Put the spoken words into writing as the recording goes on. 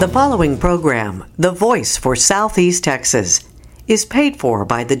The following program, The Voice for Southeast Texas, is paid for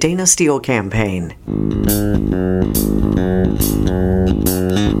by the Dayna Steele campaign.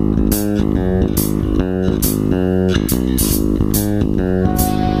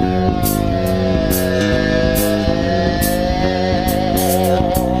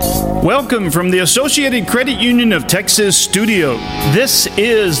 Welcome from the Associated Credit Union of Texas studio. This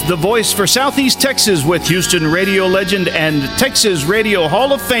is The Voice for Southeast Texas with Houston radio legend and Texas Radio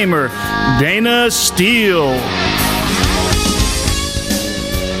Hall of Famer, Dayna Steele.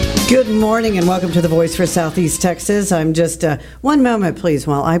 Good morning and welcome to The Voice for Southeast Texas. I'm just, one moment please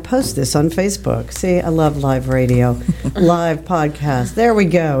while I post this on Facebook. See, I love live radio, live podcast. There we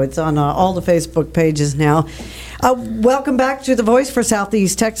go. It's on all the Facebook pages now. Welcome back to The Voice for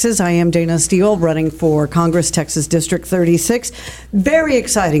Southeast Texas. I am Dayna Steele, running for Congress, Texas District 36. Very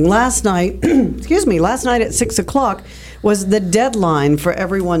exciting. Last night at 6 o'clock was the deadline for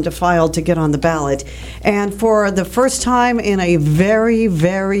everyone to file to get on the ballot. And for the first time in a very,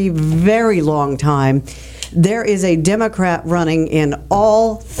 very, very long time, there is a Democrat running in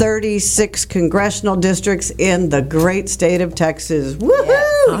all 36 congressional districts in the great state of Texas. Woohoo!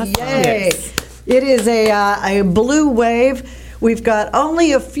 Yes. Awesome. Yay! Yes. It is a blue wave. We've got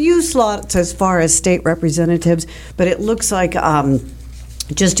only a few slots as far as state representatives, but it looks like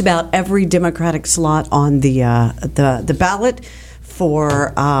just about every Democratic slot on the ballot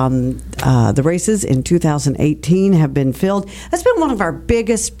for the races in 2018 have been filled. That's been one of our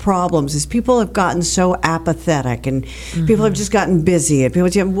biggest problems is people have gotten so apathetic and people have just gotten busy and people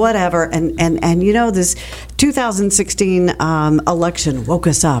just whatever. And you know, this 2016 election woke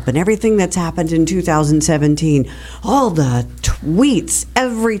us up, and everything that's happened in 2017, all the tweets,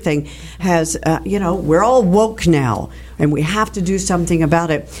 everything has, we're all woke now and we have to do something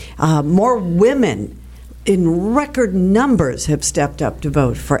about it. More women in record numbers have stepped up to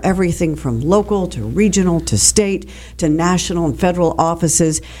vote for everything from local to regional to state to national and federal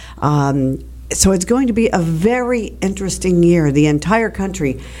offices. So it's going to be a very interesting year. The entire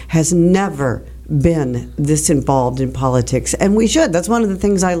country has never been this involved in politics, and we should. That's one of the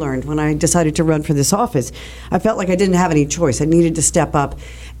things I learned when I decided to run for this office. I felt like I didn't have any choice. I needed to step up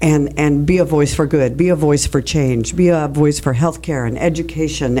and be a voice for good, be a voice for change, be a voice for healthcare and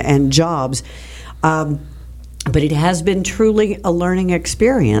education and jobs. But it has been truly a learning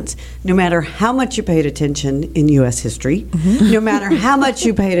experience, no matter how much you paid attention in U.S. history, no matter how much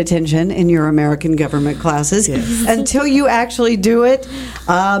you paid attention in your American government classes, until you actually do it.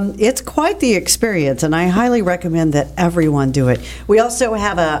 It's quite the experience, and I highly recommend that everyone do it. We also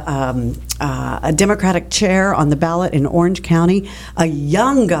have a Democratic chair on the ballot in Orange County, a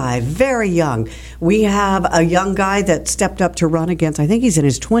young guy, very young. We have a young guy that stepped up to run against, I think he's in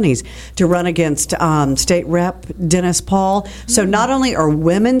his 20s, to run against State Rep Dennis Paul. So not only are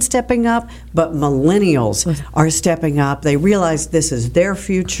women stepping up, but millennials are stepping up. They realize this is their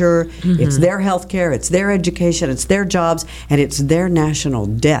future, it's their health care, it's their education, it's their jobs, and it's their national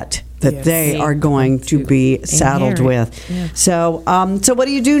debt that they are going to be saddled with. Yeah. So what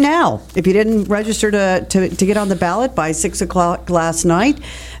do you do now? If you didn't register to get on the ballot by 6 o'clock last night,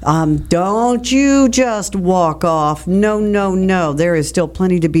 don't you just walk off. No. There is still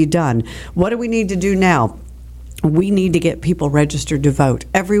plenty to be done. What do we need to do now? We need to get people registered to vote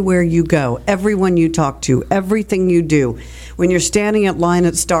everywhere you go, everyone you talk to, everything you do. When you're standing at line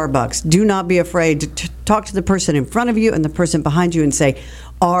at Starbucks, do not be afraid to talk to the person in front of you and the person behind you and say,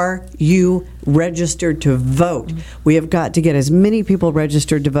 are you registered to vote? We have got to get as many people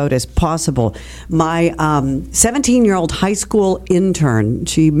registered to vote as possible. My 17-year-old high school intern,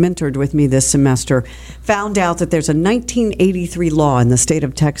 she mentored with me this semester, found out that there's a 1983 law in the state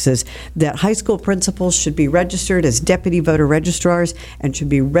of Texas that high school principals should be registered as deputy voter registrars and should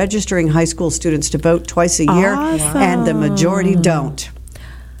be registering high school students to vote twice a year, and the majority don't.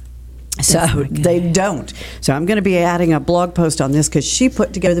 So they don't. So I'm going to be adding a blog post on this because she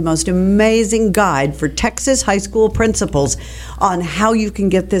put together the most amazing guide for Texas high school principals on how you can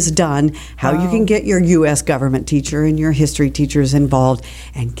get this done, how you can get your U.S. government teacher and your history teachers involved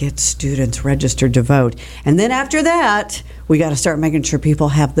and get students registered to vote. And then after that, we got to start making sure people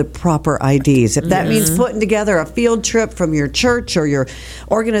have the proper IDs. If that means putting together a field trip from your church or your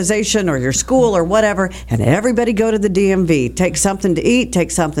organization or your school or whatever, and everybody go to the DMV. Take something to eat,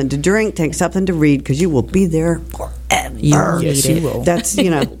 take something to drink, take something to read, because you will be there forever. Yes, you will. That's,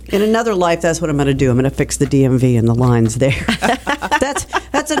 in another life, that's what I'm going to do. I'm going to fix the DMV and the lines there.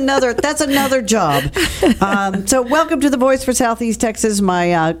 That's another job. So welcome to The Voice for Southeast Texas.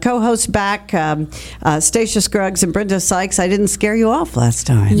 My co-hosts back, Stacia Scruggs and Brenda Sykes. I didn't scare you off last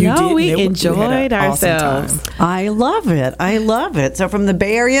time. We enjoyed ourselves. Awesome. I love it. So from the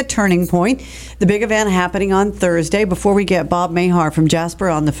Bay Area Turning Point, the big event happening on Thursday. Before we get Bob Mahar from Jasper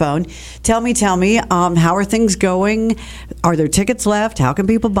on the phone, tell me, how are things going? Are there tickets left? How can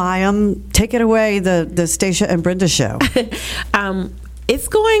people buy them? Take it away, the Stacia and Brenda show. It's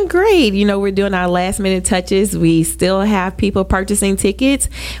going great. We're doing our last minute touches. We still have people purchasing tickets.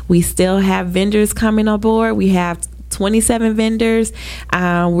 We still have vendors coming on board. We have 27 vendors.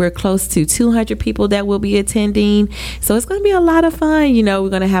 We're close to 200 people that will be attending. So it's going to be a lot of fun. We're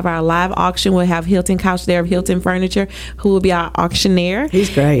going to have our live auction. We'll have Hilton Couch there of Hilton Furniture, who will be our auctioneer. He's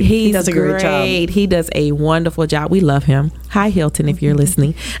great. He does a great job. He does a wonderful job. We love him. Hi, Hilton, if you're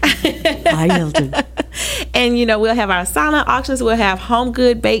listening. Hi, Hilton. And, we'll have our silent auctions. We'll have home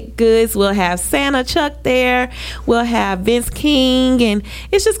good, baked goods. We'll have Santa Chuck there. We'll have Vince King. And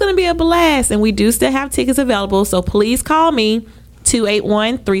it's just going to be a blast. And we do still have tickets available. So please call me,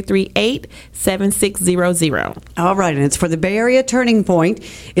 281-338-7600. All right, and it's for the Bay Area Turning Point.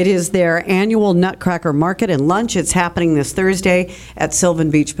 It is their annual Nutcracker Market and Lunch. It's happening this Thursday at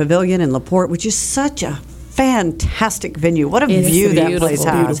Sylvan Beach Pavilion in LaPorte, which is such a fantastic venue. What a view that place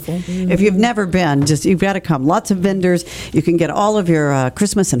has. Mm-hmm. If you've never been, you've got to come. Lots of vendors. You can get all of your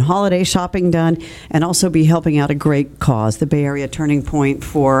Christmas and holiday shopping done and also be helping out a great cause, the Bay Area Turning Point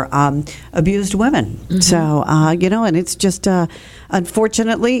for abused women. Mm-hmm. So, and it's just,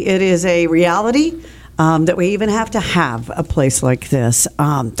 unfortunately, it is a reality. That we even have to have a place like this.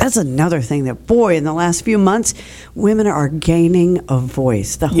 That's another thing that, boy, in the last few months, women are gaining a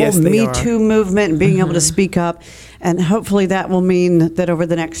voice. The whole Me Too movement and being able to speak up. And hopefully that will mean that over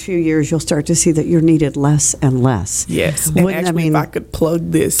the next few years, you'll start to see that you're needed less and less. Yes. And actually, if I could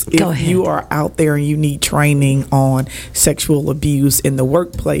plug this, if you are out there and you need training on sexual abuse in the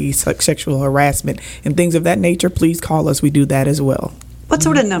workplace, like sexual harassment and things of that nature, please call us. We do that as well. What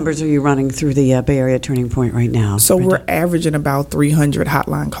sort of numbers are you running through the Bay Area Turning Point right now? So Brenda? We're averaging about 300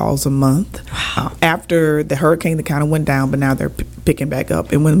 hotline calls a month. Wow. After the hurricane, that kind of went down, but now they're picking back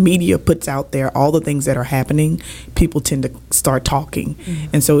up. And when media puts out there all the things that are happening, people tend to start talking. Mm-hmm.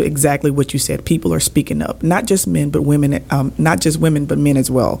 And so exactly what you said, people are speaking up. Not just men, but women. Not just women, but men as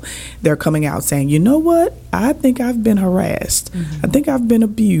well. They're coming out saying, you know what? I think I've been harassed. Mm-hmm. I think I've been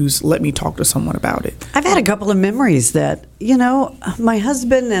abused. Let me talk to someone about it. I've had a couple of memories that, my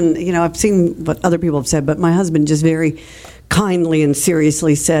husband and, I've seen what other people have said, but my husband just very kindly and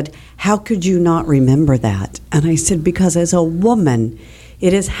seriously said, how could you not remember that? And I said, because as a woman,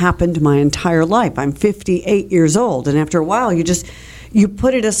 it has happened my entire life. I'm 58 years old. And after a while, you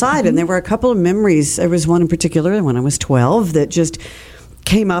put it aside. Mm-hmm. And there were a couple of memories. There was one in particular when I was 12 that just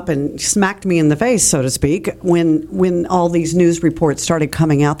came up and smacked me in the face, so to speak, when all these news reports started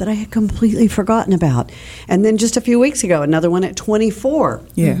coming out that I had completely forgotten about. And then just a few weeks ago, another one at 24.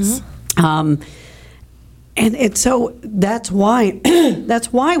 Yes. Mm-hmm. And it's so that's why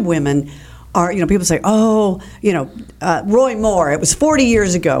women are, people say, Roy Moore, it was 40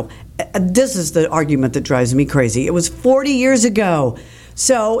 years ago. This is the argument that drives me crazy. It was 40 years ago.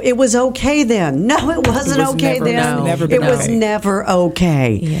 So it was okay then. No, it wasn't okay then. It was never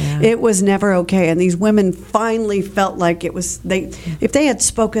okay. Yeah. It was never okay. And these women finally felt like if they had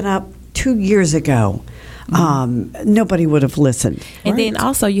spoken up 2 years ago, nobody would have listened. And then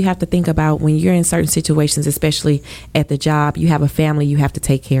also you have to think about when you're in certain situations, especially at the job, you have a family you have to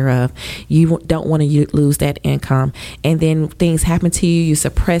take care of. You don't want to lose that income. And then things happen to you. You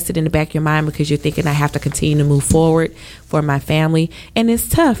suppress it in the back of your mind because you're thinking, I have to continue to move forward for my family. And it's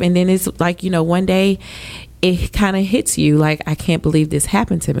tough. And then it's like, one day it kind of hits you like, I can't believe this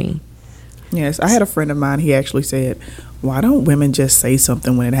happened to me. Yes, I had a friend of mine, he actually said, why don't women just say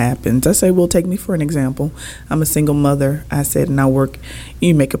something when it happens? I say, well, take me for an example. I'm a single mother. I said, and I work,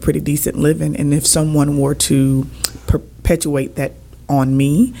 you make a pretty decent living. And if someone were to perpetuate that on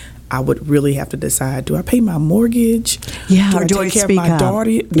me, I would really have to decide, do I pay my mortgage? Yeah, or do I take care of my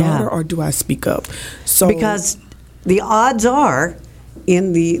daughter, or do I speak up? So because the odds are,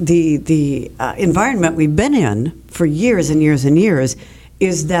 in the environment we've been in for years and years and years,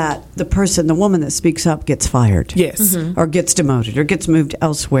 is that the woman that speaks up gets fired. Yes. Mm-hmm. Or gets demoted or gets moved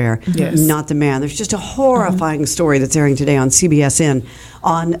elsewhere. Yes. Not the man. There's just a horrifying story that's airing today on CBSN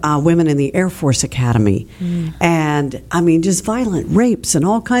on women in the Air Force Academy. And, just violent rapes and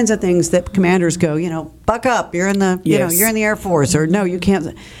all kinds of things that commanders go, buck up, you're in the, you're in the Air Force, or no, you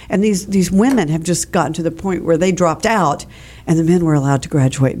can't. And these women have just gotten to the point where they dropped out and the men were allowed to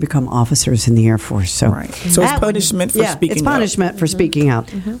graduate and become officers in the Air Force. So, right. So it's punishment for speaking out. It's punishment for speaking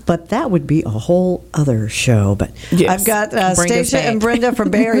out. But that would be a whole other show. But I've got Stacia and Brenda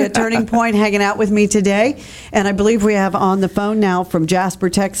from Bay Area Turning Point hanging out with me today. And I believe we have on the phone now from Jasper,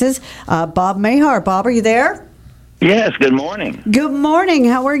 Texas, Bob Mahar. Bob, are you there? Yes, good morning. Good morning.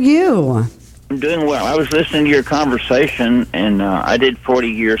 How are you? I'm doing well. I was listening to your conversation, and I did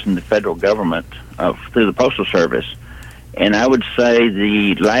 40 years in the federal government through the Postal Service. And I would say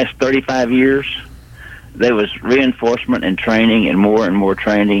the last 35 years, there was reinforcement and training and more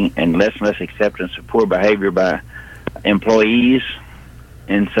training and less acceptance of poor behavior by employees.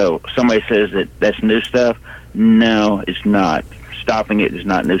 And so somebody says that that's new stuff. No, it's not. Stopping it is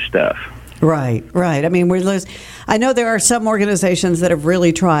not new stuff. Right. I mean, I know there are some organizations that have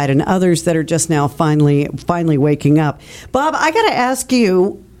really tried and others that are just now finally waking up. Bob, I got to ask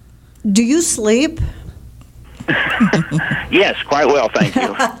you, do you sleep? Yes, quite well, thank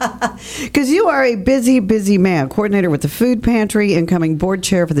you. Because you are a busy man, coordinator with the food pantry, incoming board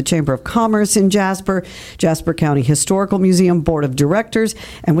chair for the Chamber of Commerce in Jasper County Historical Museum Board of Directors,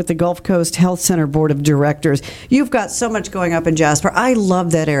 and with the Gulf Coast Health Center Board of Directors. You've got so much going up in Jasper. I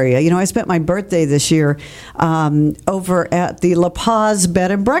love that area. You know, I spent my birthday this year over at the La Paz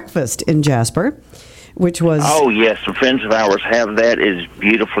Bed and Breakfast in Jasper, which was... Oh, yes. Some friends of ours have that. It's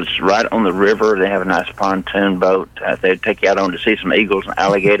beautiful. It's right on the river. They have a nice pontoon boat. They take you out on to see some eagles and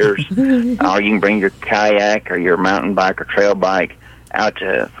alligators. Or you can bring your kayak or your mountain bike or trail bike out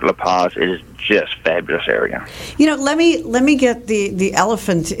to La Paz. It is just fabulous area. You know, let me get the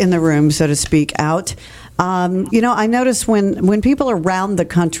elephant in the room, so to speak, out. You know, I notice when people around the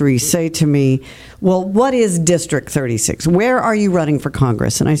country say to me, well, what is District 36? Where are you running for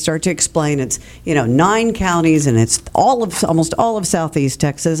Congress? And I start to explain it's, 9 counties and it's almost all of Southeast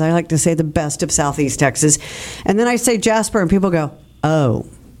Texas. I like to say the best of Southeast Texas. And then I say Jasper and people go, oh.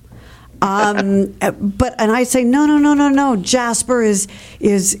 And I say, no. Jasper is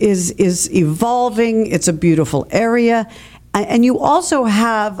evolving. It's a beautiful area. And you also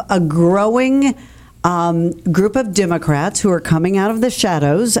have a growing group of Democrats who are coming out of the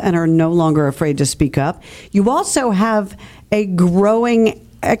shadows and are no longer afraid to speak up. You also have a growing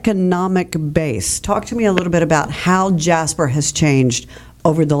economic base. Talk to me a little bit about how Jasper has changed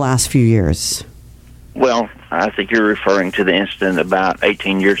over the last few years. Well, I think you're referring to the incident about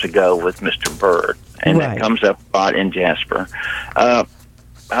 18 years ago with Mr. Byrd, and right. That comes up a lot in Jasper.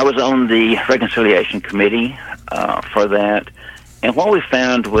 I was on the Reconciliation Committee for that, and what we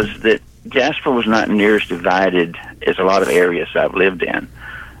found was that Jasper was not near as divided as a lot of areas I've lived in.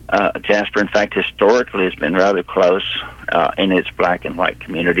 Jasper, in fact, historically has been rather close in its black and white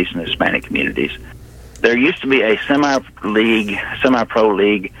communities and Hispanic communities. There used to be a semi-pro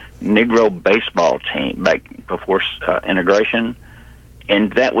league Negro baseball team back before integration,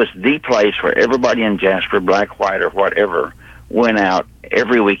 and that was the place where everybody in Jasper, black, white, or whatever, went out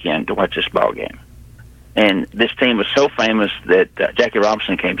every weekend to watch this ball game. And this team was so famous that Jackie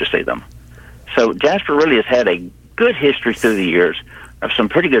Robinson came to see them. So Jasper really has had a good history through the years of some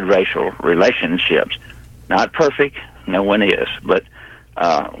pretty good racial relationships. Not perfect, no one is, but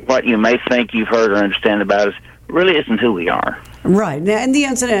what you may think you've heard or understand about us really isn't who we are. Right. And the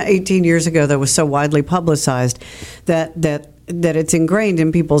incident 18 years ago that was so widely publicized that it's ingrained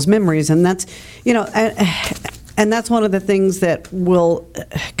in people's memories, and that's, and that's one of the things that will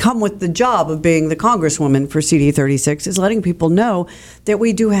come with the job of being the Congresswoman for CD 36 is letting people know that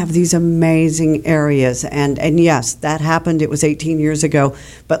we do have these amazing areas. And yes, that happened. It was 18 years ago.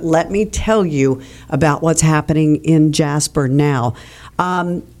 But let me tell you about what's happening in Jasper now.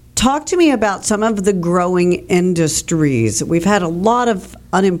 Talk to me about some of the growing industries. We've had a lot of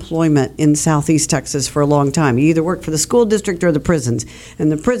unemployment in Southeast Texas for a long time. You either work for the school district or the prisons,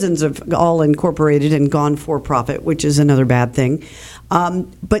 and the prisons have all incorporated and gone for profit, which is another bad thing.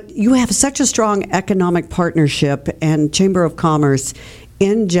 But you have such a strong economic partnership and Chamber of Commerce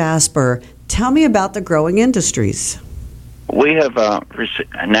in Jasper. Tell me about the growing industries. We have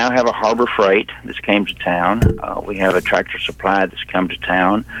now have a Harbor Freight that's came to town. We have a Tractor Supply that's come to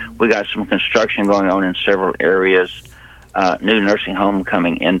town. We got some construction going on in several areas. New nursing home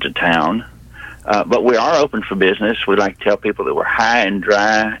coming into town. But we are open for business. We like to tell people that we're high and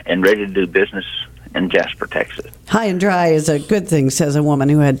dry and ready to do business in Jasper, Texas. High and dry is a good thing, says a woman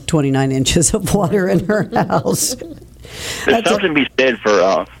who had 29 inches of water in her house. There's something to be said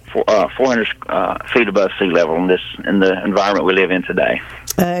for 400 feet above sea level in the environment we live in today.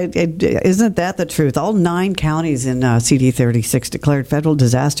 Isn't that the truth? All 9 counties in CD 36 declared federal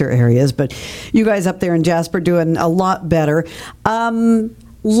disaster areas, but you guys up there in Jasper doing a lot better.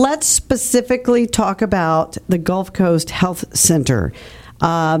 let's specifically talk about the Gulf Coast Health Center.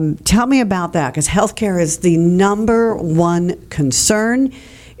 Tell me about that, because healthcare is the number one concern.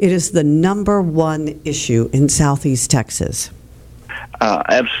 It is the number one issue in Southeast Texas.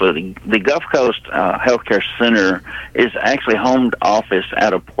 Absolutely. The Gulf Coast Healthcare Center is actually home office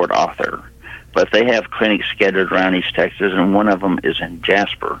out of Port Arthur, but they have clinics scattered around East Texas, and one of them is in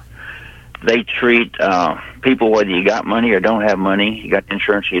Jasper. They treat people whether you got money or don't have money. You got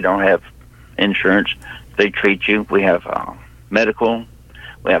insurance, you don't have insurance. They treat you. We have medical,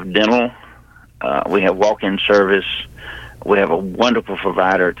 we have dental, we have walk-in service. We have a wonderful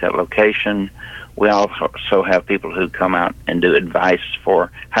provider at that location. We also have people who come out and do advice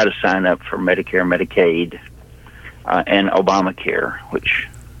for how to sign up for Medicare, Medicaid, and Obamacare, which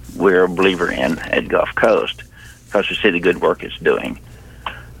we're a believer in at Gulf Coast because we see the good work it's doing.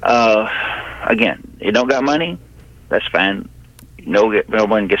 Again, you don't got money, that's fine. No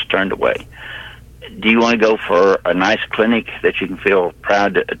one gets turned away. Do you want to go for a nice clinic that you can feel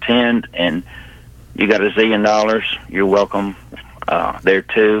proud to attend and you got $1 zillion, you're welcome there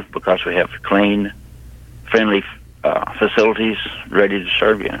too, because we have clean, friendly facilities ready to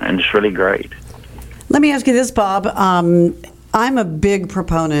serve you, and it's really great. Let me ask you this, Bob. I'm a big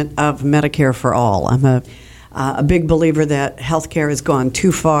proponent of Medicare for all. I'm a big believer that healthcare has gone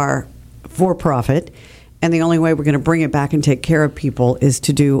too far for profit, and the only way we're going to bring it back and take care of people is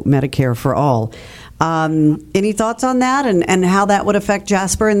to do Medicare for all. Any thoughts on that and how that would affect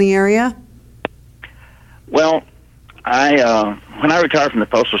Jasper in the area? Well, when I retired from the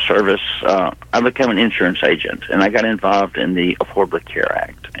Postal Service, I became an insurance agent, and I got involved in the Affordable Care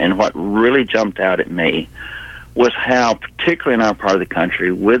Act. And what really jumped out at me was how, particularly in our part of the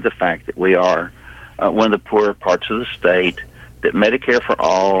country, with the fact that we are one of the poorer parts of the state, that Medicare for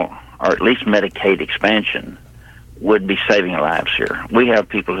all, or at least Medicaid expansion, would be saving lives here. We have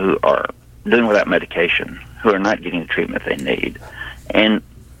people who are doing without medication, who are not getting the treatment they need. And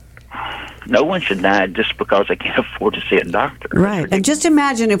no one should die just because they can't afford to see a doctor. Right. And just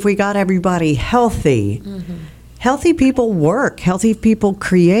imagine if we got everybody healthy. Mm-hmm. Healthy people work. Healthy people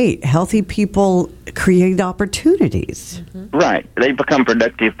create. Healthy people create opportunities. Mm-hmm. Right. They become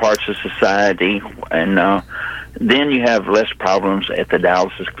productive parts of society. And then you have less problems at the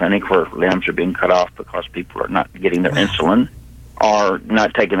dialysis clinic where limbs are being cut off because people are not getting their insulin or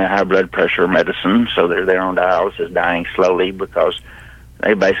not taking their high blood pressure medicine. So they're there on dialysis dying slowly because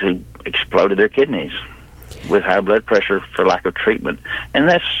they basically exploded their kidneys with high blood pressure for lack of treatment. And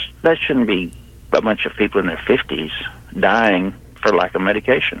that shouldn't be a bunch of people in their 50s dying for lack of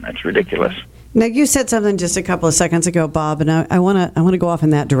medication. That's ridiculous. Now, you said something just a couple of seconds ago, Bob, and I want to go off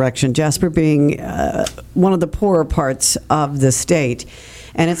in that direction. Jasper being one of the poorer parts of the state,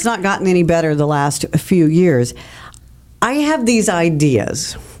 and it's not gotten any better the last few years. I have these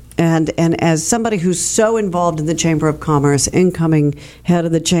ideas. And as somebody who's so involved in the Chamber of Commerce, incoming head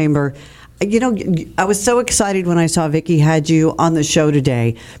of the Chamber, you know, I was so excited when I saw Vicki had you on the show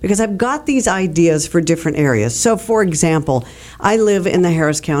today because I've got these ideas for different areas. So, for example, I live in the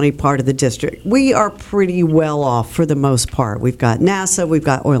Harris County part of the district. We are pretty well off for the most part. We've got NASA, we've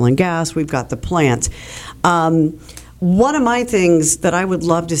got oil and gas, we've got the plants. One of my things that I would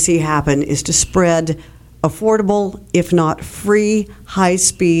love to see happen is to spread affordable, if not free,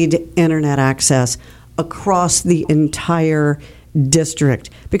 high-speed internet access across the entire district.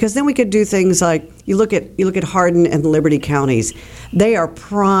 Because then we could do things like you look at Hardin and Liberty counties. They are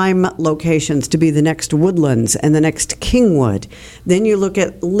prime locations to be the next Woodlands and the next Kingwood. Then you look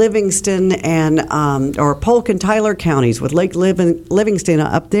at Livingston and or Polk and Tyler counties with Lake Livingston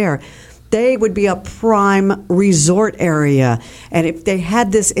up there. They would be a prime resort area. And if they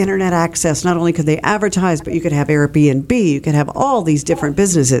had this internet access, not only could they advertise, but you could have Airbnb, you could have all these different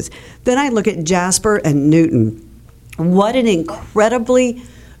businesses. Then I look at Jasper and Newton. What an incredibly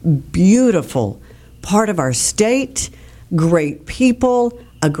beautiful part of our state, great people,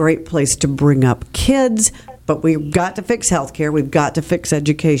 a great place to bring up kids. But we've got to fix healthcare. We've got to fix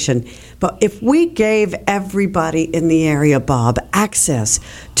education. But if we gave everybody in the area, Bob, access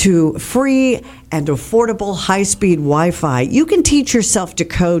to free and affordable high-speed Wi-Fi, you can teach yourself to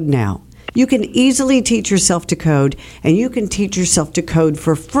code now. You can easily teach yourself to code, and you can teach yourself to code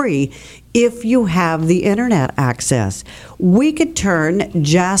for free if you have the internet access. We could turn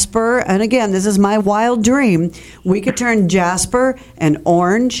Jasper, and again, this is my wild dream, we could turn Jasper and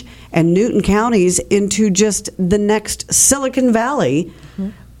Orange and Newton counties into just the next Silicon Valley. Mm-hmm.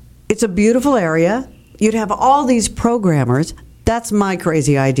 It's a beautiful area. You'd have all these programmers. That's my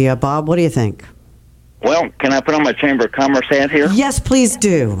crazy idea, Bob. What do you think? Well, can I put on my Chamber of Commerce hat here? Yes, please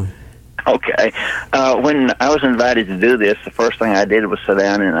do. Okay. When I was invited to do this, the first thing I did was sit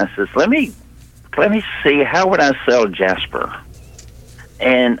down and I said, let me see, how would I sell Jasper?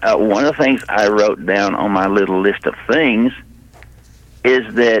 And one of the things I wrote down on my little list of things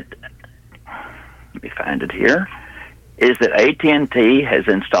is that, let me find it here, is that AT&T has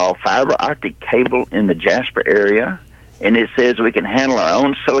installed fiber optic cable in the Jasper area, and it says we can handle our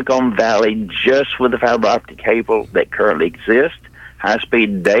own Silicon Valley just with the fiber optic cable that currently exists,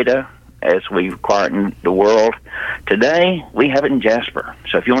 high-speed data as we require it in the world. Today, we have it in Jasper.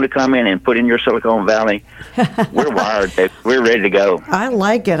 So if you want to come in and put in your Silicon Valley, we're wired. We're ready to go. I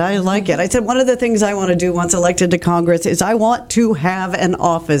like it. I said one of the things I want to do once elected to Congress is I want to have an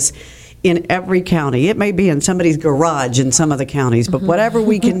office in every county. It may be in somebody's garage in some of the counties, but whatever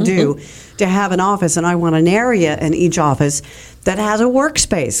we can do to have an office. And I want an area in each office that has a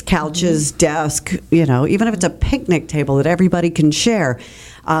workspace, couches, desk, even if it's a picnic table that everybody can share,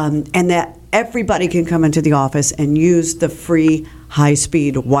 and that everybody can come into the office and use the free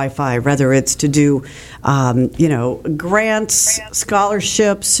high-speed Wi-Fi, whether it's to do, grants,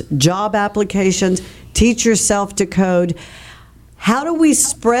 scholarships, job applications, teach yourself to code. How do we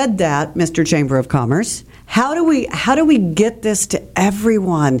spread that, Mr. Chamber of Commerce? How do we get this to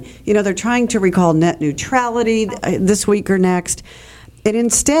everyone? They're trying to recall net neutrality this week or next. And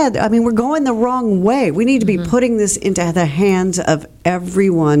instead, we're going the wrong way. We need to be putting this into the hands of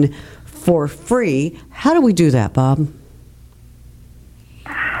everyone for free. How do we do that, Bob?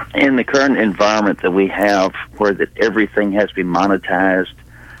 In the current environment that we have, where that everything has to be monetized,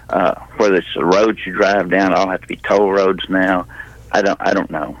 whether it's the roads you drive down, all have to be toll roads now. I don't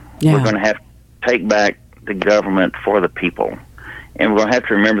know. Yeah. We're going to have to take back the government for the people. And we're going to have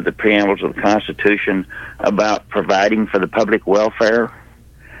to remember the preambles of the Constitution about providing for the public welfare,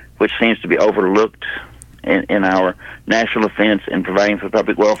 which seems to be overlooked in our national defense, and providing for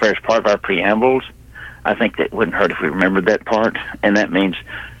public welfare as part of our preambles. I think that wouldn't hurt if we remembered that part, and that means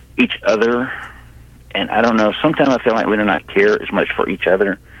each other. And I don't know, sometimes I feel like we do not care as much for each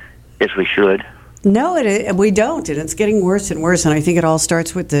other as we should. No, we don't, and it's getting worse and worse. And I think it all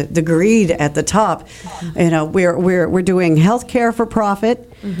starts with the greed at the top. We're doing health care for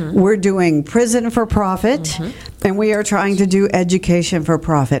profit, we're doing prison for profit, and we are trying to do education for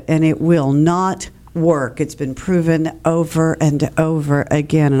profit, and it will not work. It's been proven over and over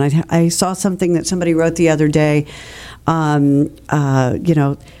again. And I saw something that somebody wrote the other day. When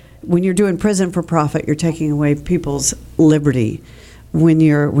you're doing prison for profit, you're taking away people's liberty. When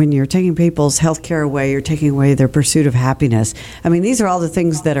you're taking people's health care away, you're taking away their pursuit of happiness. These are all the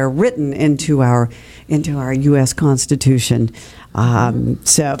things that are written into our U.S. Constitution.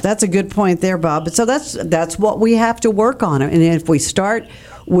 So that's a good point there, Bob. So that's what we have to work on. And if we start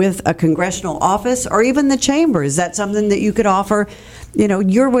with a congressional office or even the chamber, is that something that you could offer?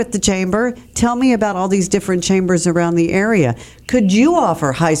 You're with the chamber. Tell me about all these different chambers around the area. Could you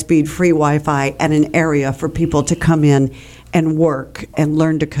offer high-speed free Wi-Fi at an area for people to come in and work and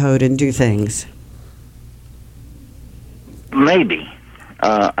learn to code and do things? Maybe.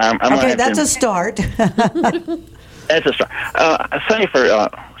 Okay, that's a start. That's a start.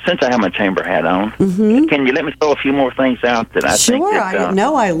 Since I have my chamber hat on, can you let me throw a few more things out that I think that...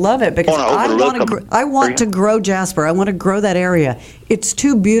 Sure, I love it because I want to grow Jasper. I want to grow that area. It's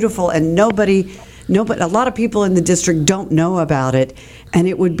too beautiful, and nobody, a lot of people in the district don't know about it, and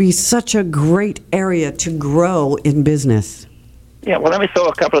it would be such a great area to grow in business. Yeah, well, let me throw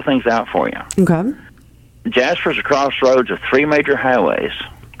a couple of things out for you. Okay. Jasper's a crossroads of three major highways.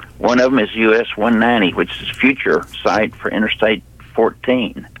 One of them is US 190, which is a future site for Interstate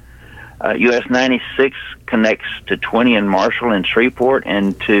 14. US 96 connects to 20 in Marshall and Shreveport,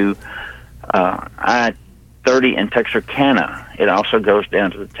 and to I-30 in Texarkana. It also goes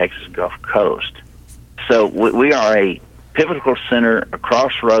down to the Texas Gulf Coast. So we are a pivotal center, a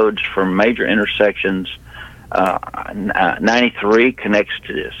crossroads for major intersections. 93 connects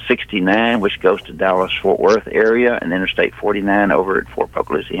to 69, which goes to Dallas-Fort Worth area, and Interstate 49 over at Fort Polk,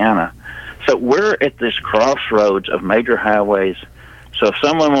 Louisiana. So we're at this crossroads of major highways. So if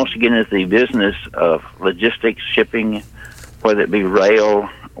someone wants to get into the business of logistics, shipping, whether it be rail,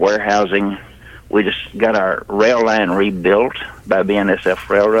 warehousing, we just got our rail line rebuilt by BNSF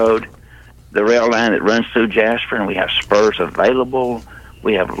Railroad. The rail line that runs through Jasper, and we have spurs available.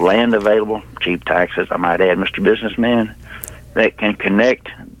 We have land available, cheap taxes, I might add, Mr. Businessman, that can connect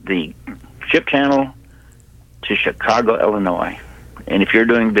the ship channel to Chicago, Illinois. And if you're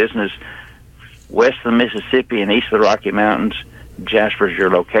doing business west of the Mississippi and east of the Rocky Mountains, Jasper's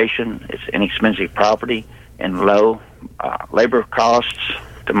your location. It's inexpensive property and low labor costs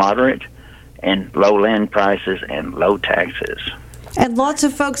to moderate, and low land prices and low taxes. And lots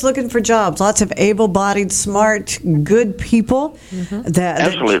of folks looking for jobs, lots of able-bodied, smart, good people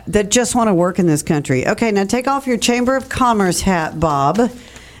that just want to work in this country. Okay, now take off your Chamber of Commerce hat, Bob.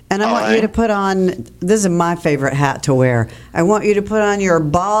 And I want you to put on, this is my favorite hat to wear. I want you to put on your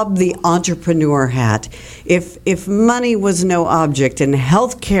Bob the Entrepreneur hat. If money was no object and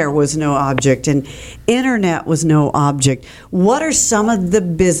healthcare was no object and internet was no object, what are some of the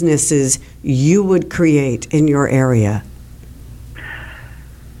businesses you would create in your area?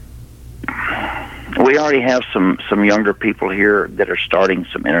 We already have some younger people here that are starting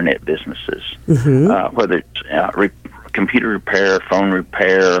some internet businesses, whether it's computer repair, phone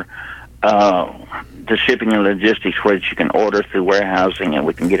repair, the shipping and logistics, where you can order through warehousing and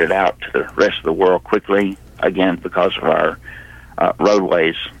we can get it out to the rest of the world quickly, again, because of our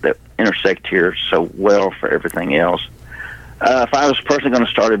roadways that intersect here so well for everything else. If I was personally going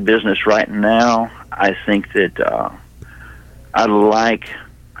to start a business right now, I think that I like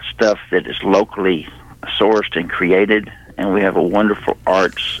stuff that is locally sourced and created, and we have a wonderful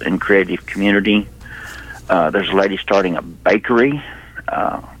arts and creative community. There's a lady starting a bakery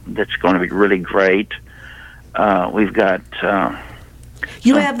that's going to be really great. We've got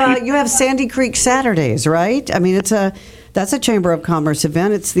you have Sandy Creek Saturdays, right? I mean, that's a Chamber of Commerce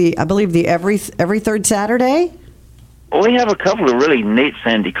event. It's I believe the every third Saturday. Well, we have a couple of really neat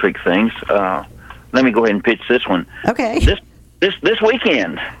Sandy Creek things. Let me go ahead and pitch this one. Okay. This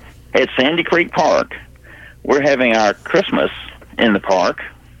weekend at Sandy Creek Park, we're having our Christmas in the park.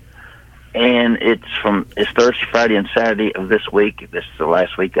 And it's Thursday, Friday, and Saturday of this week. This is the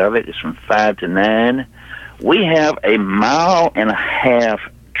last week of it. It's from 5 to 9. We have a 1.5 mile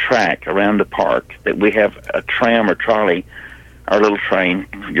track around the park that we have a tram or trolley, or little train,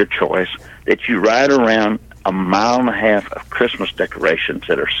 your choice, that you ride around 1.5 miles of Christmas decorations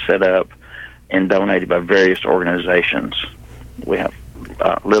that are set up and donated by various organizations. We have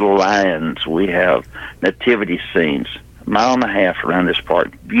little lions. We have nativity scenes. 1.5 miles around this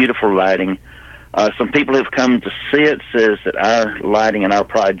park. Beautiful lighting. Some people who've come to see it says that our lighting and our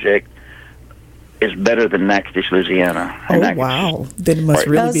project is better than Natchitoches, Louisiana. Oh, wow. Then it must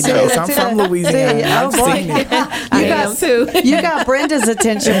really be nice. I'm from Louisiana. Oh, boy. I am too. You got Brenda's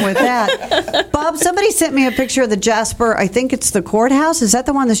attention with that. Bob, somebody sent me a picture of the Jasper, I think it's the courthouse. Is that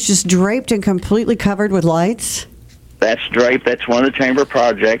the one that's just draped and completely covered with lights? That's draped. That's one of the chamber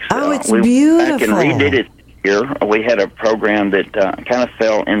projects. Oh, it's we beautiful. Back and redid it here. We had a program that kind of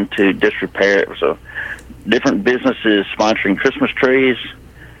fell into disrepair. It was different businesses sponsoring Christmas trees.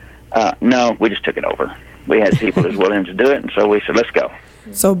 No, we just took it over. We had people that was willing to do it, and so we said, let's go.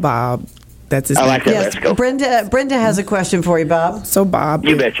 So, Bob, that's his name. Like that. Yes, Let's go. Brenda has a question for you, Bob. So, Bob,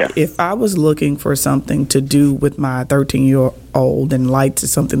 You betcha. If I was looking for something to do with my 13-year-old and lights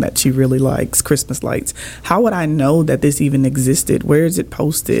is something that she really likes, Christmas lights, how would I know that this even existed? Where is it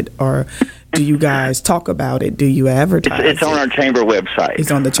posted? Or do you guys talk about it? Do you advertise It's on our chamber website.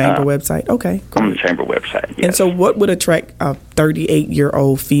 It's on the chamber website? Okay, great. On the chamber website, yes. And so what would attract a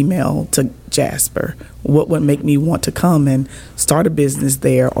 38-year-old female to Jasper? What would make me want to come and start a business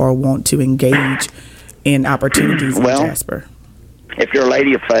there or want to engage in opportunities in Jasper? If you're a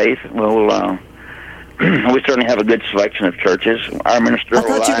lady of faith, well, we certainly have a good selection of churches. Our minister. I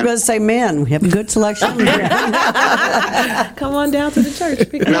thought you were going to say men. We have a good selection. Come on down to the church.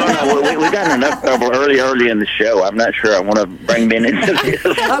 No, we got enough trouble early in the show. I'm not sure I want to bring men into this.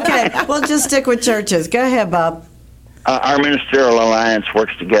 Okay, well, just stick with churches. Go ahead, Bob. Our ministerial alliance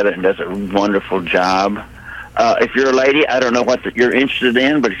works together and does a wonderful job. If you're a lady, I don't know what you're interested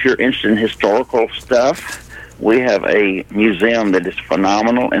in, but if you're interested in historical stuff, we have a museum that is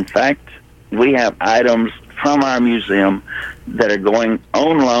phenomenal. In fact, we have items from our museum that are going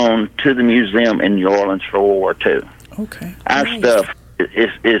on loan to the museum in New Orleans for World War II. Okay. Our stuff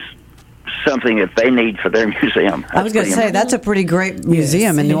is something that they need for their museum. I was going to say, that's a pretty great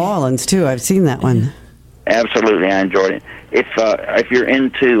museum in New Orleans, too. I've seen that one. Absolutely, I enjoyed it. If you're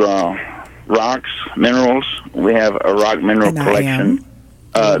into rocks, minerals, we have a rock mineral collection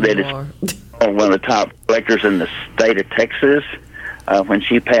that is one of the top collectors in the state of Texas. When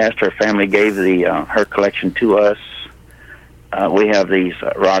she passed, her family gave her collection to us. We have these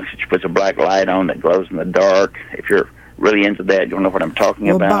rocks that you put a black light on that glows in the dark. If you're really into that, you'll know what I'm talking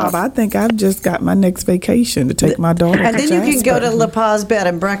about. Well, Bob, I think I've just got my next vacation to take my daughter and to then you can go Jasper. to La Paz Bed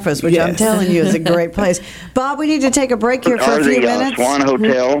and Breakfast, which I'm telling you is a great place. Bob, we need to take a break here for a few minutes. The Swan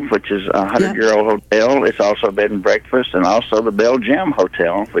Hotel, which is a 100-year-old hotel. It's also a bed and breakfast, and also the Belgium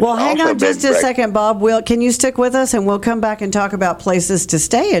Hotel, which well, is hang also on just a second, Bob. Can you stick with us, and we'll come back and talk about places to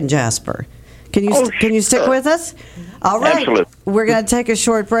stay in Jasper. Can you stick with us? All right. Absolutely. We're going to take a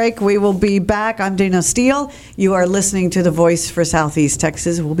short break. We will be back. I'm Dayna Steele. You are listening to The Voice for Southeast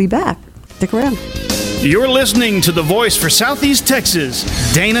Texas. We'll be back. Stick around. You're listening to The Voice for Southeast Texas,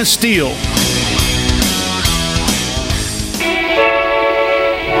 Dayna Steele.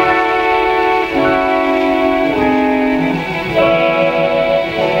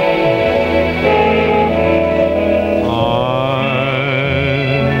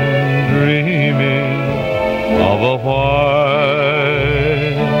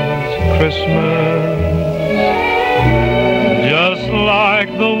 Just like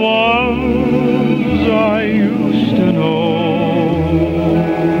the ones I used to know,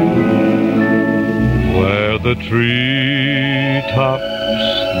 where the treetops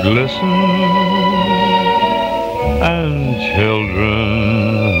glisten and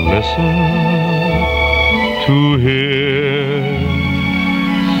children listen to hear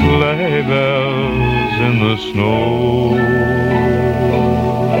sleigh bells in the snow.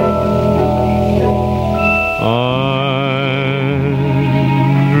 I'm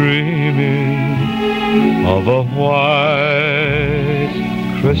dreaming of a white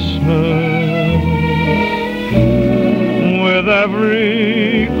Christmas, with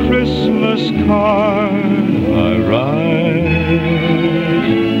every Christmas card I write.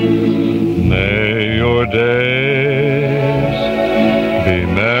 May your days be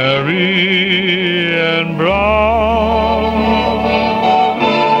merry and bright,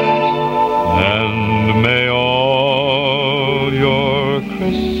 and may all your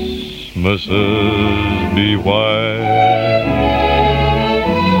Christmases be white.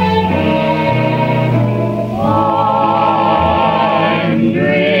 I'm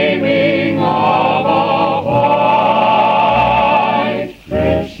dreaming of a white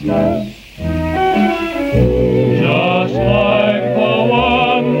Christmas, just like the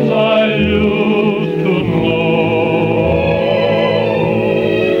ones I used to know,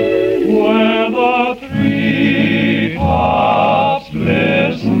 where the treetops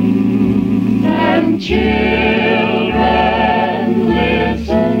glisten and children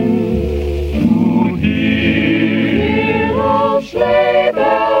listen to hear those sleigh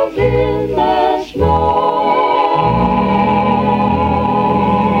bells in the snow.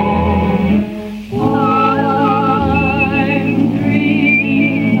 I'm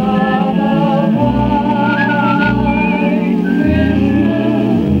dreaming of a white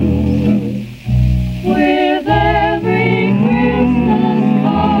Christmas, with every Christmas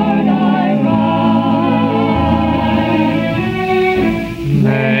card I write.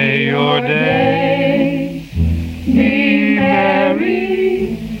 May your days be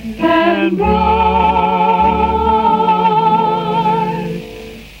merry and bright,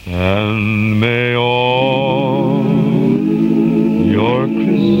 and may all your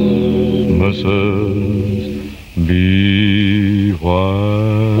Christmases be white.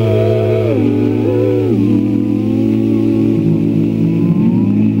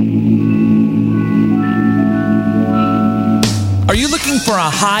 Are you looking for a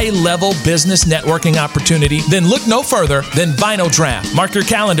high-level business networking opportunity? Then look no further than Vinyl Draft. Mark your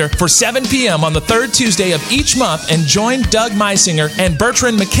calendar for 7 p.m. on the third Tuesday of each month and join Doug Meisinger and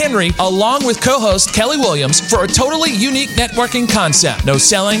Bertrand McHenry along with co-host Kelly Williams for a totally unique networking concept. No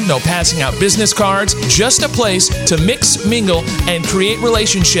selling, no passing out business cards, just a place to mix, mingle, and create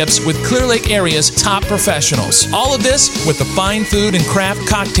relationships with Clear Lake area's top professionals. All of this with the fine food and craft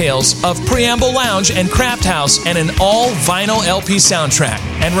cocktails of Preamble Lounge and Craft House and an all-vinyl LP soundtrack.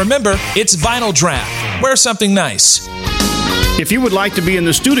 And remember, it's Vinyl Draft. Wear something nice. If you would like to be in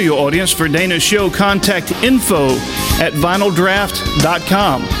the studio audience for Dayna's show, contact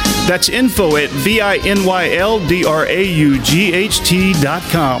info@vinyldraught.com. That's info at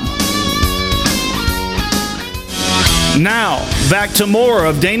vinyldraught.com. Now, back to more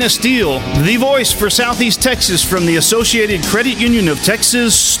of Dayna Steele, the voice for Southeast Texas from the Associated Credit Union of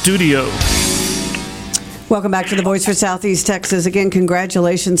Texas studio. Welcome back to The Voice for Southeast Texas. Again,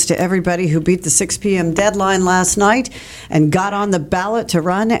 congratulations to everybody who beat the 6 p.m. deadline last night and got on the ballot to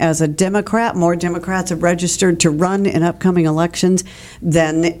run as a Democrat. More Democrats have registered to run in upcoming elections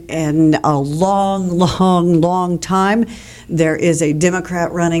than in a long time. There is a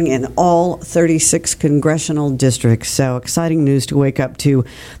Democrat running in all 36 congressional districts. So exciting news to wake up to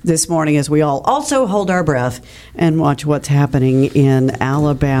this morning as we all also hold our breath and watch what's happening in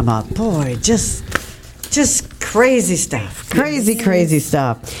Alabama. Boy, just Crazy stuff. Crazy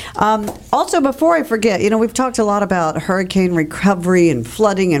stuff. Also, before I forget, we've talked a lot about hurricane recovery and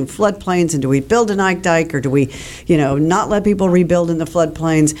flooding and floodplains, and do we build an Ike Dike or do we, not let people rebuild in the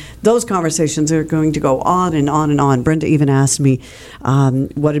floodplains? Those conversations are going to go on and on and on. Brenda even asked me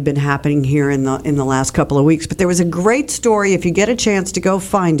what had been happening here in the last couple of weeks. But there was a great story, if you get a chance to go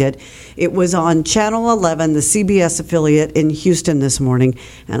find it. It was on Channel 11, the CBS affiliate in Houston this morning.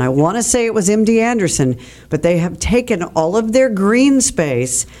 And I want to say it was MD Anderson, but they have taken all of their green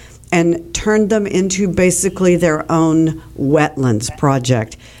space and turned them into basically their own wetlands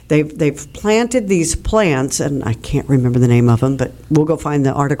project. They've planted these plants, and I can't remember the name of them, but we'll go find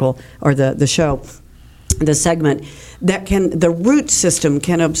the article or the show, the segment, that the root system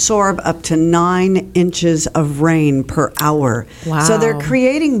can absorb up to 9 inches of rain per hour. Wow. So they're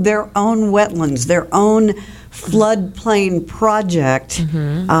creating their own wetlands, their own floodplain project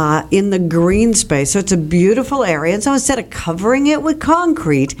in the green space. So it's a beautiful area. And so instead of covering it with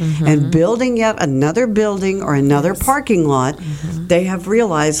concrete and building yet another building or another parking lot, they have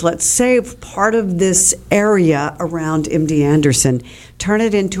realized, let's save part of this area around MD Anderson, turn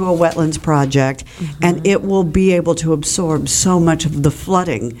it into a wetlands project, and it will be able to absorb so much of the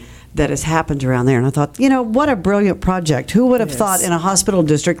flooding that has happened around there. And I thought, what a brilliant project. Who would have thought in a hospital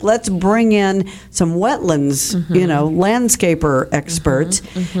district, let's bring in some wetlands, landscaper experts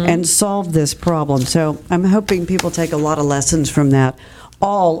and solve this problem. So I'm hoping people take a lot of lessons from that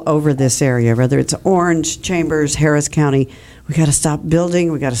all over this area, whether it's Orange, Chambers, Harris County. We got to stop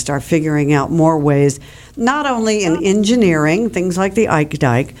building. We got to start figuring out more ways, not only in engineering, things like the Ike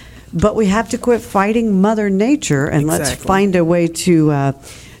Dike, but we have to quit fighting Mother Nature and let's find a way to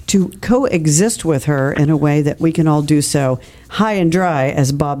coexist with her in a way that we can all do so high and dry,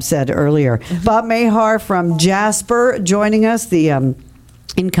 as Bob said earlier. Bob Mahar from Jasper joining us, the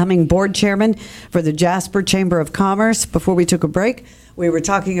incoming board chairman for the Jasper Chamber of Commerce. Before we took a break, we were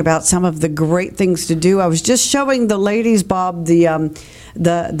talking about some of the great things to do. I was just showing the ladies, Bob, the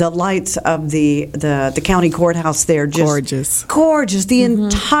lights of the county courthouse there. Just gorgeous. The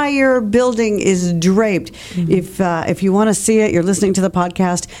entire building is draped. If you want to see it, you're listening to the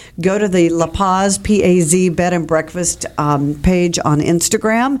podcast, go to the La Paz, P-A-Z, Bed and Breakfast page on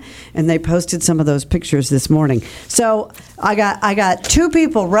Instagram, and they posted some of those pictures this morning. So I got 2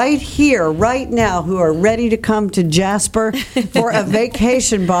 people right here, right now, who are ready to come to Jasper for a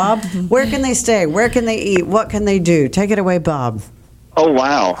vacation, Bob. Where can they stay? Where can they eat? What can they do? Take it away, Bob. Oh,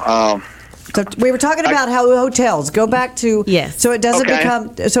 wow. So we were talking about how hotels go back to so it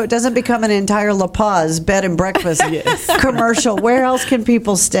doesn't become an entire La Paz bed and breakfast commercial. Where else can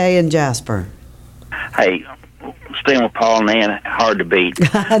people stay in Jasper? Hey, staying with Paul and Ann, hard to beat.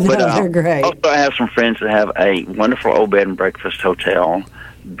 They're great. Also, I have some friends that have a wonderful old bed and breakfast hotel,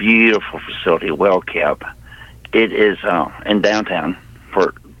 beautiful facility, well kept. It is in downtown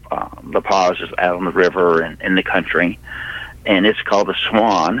for La Paz, is out on the river and in the country, and it's called the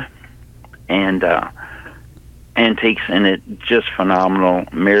Swan, and antiques in it, just phenomenal.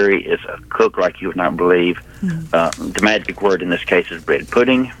 Mary is a cook like you would not believe. The magic word in this case is bread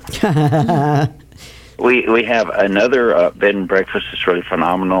pudding. We have another bed and breakfast that's really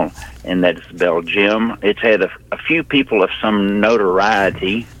phenomenal, and that is Belgium. It's had a few people of some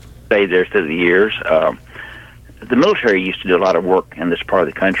notoriety stay there through the years. The military used to do a lot of work in this part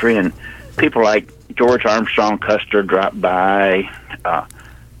of the country, and people like George Armstrong Custer dropped by.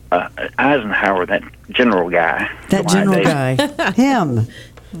 Eisenhower, that general guy. Him.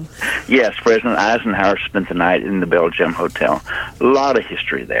 Yes, President Eisenhower spent the night in the Belgium Hotel. A lot of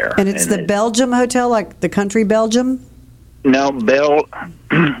history there. And it's the Belgium Hotel, like the country Belgium? No,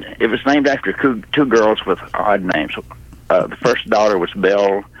 it was named after 2 girls with odd names. The first daughter was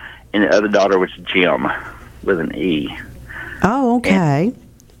Belle, and the other daughter was Jim, with an E. Oh, okay. And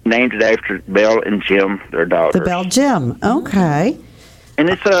named it after Belle and Jim, their daughters. The Belgium, okay. And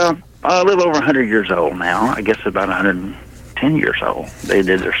it's a little over 100 years old now. I guess about 110 years old. They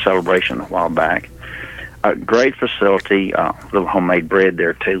did their celebration a while back. A great facility, little homemade bread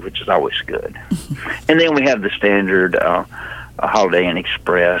there too, which is always good. And then we have the standard Holiday Inn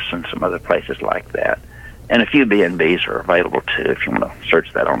Express and some other places like that. And a few B&Bs are available too if you want to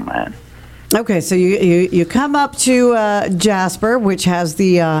search that online. Okay, so you come up to Jasper, which has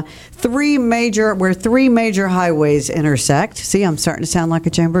the 3 major highways intersect. See, I'm starting to sound like a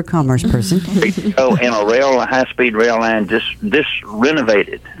Chamber of Commerce person. Oh, and a high-speed rail line just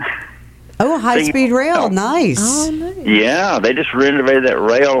renovated. Oh, high-speed rail, nice. Oh, nice. Yeah, they just renovated that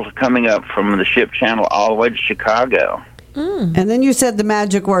rail coming up from the Ship Channel all the way to Chicago. And then you said the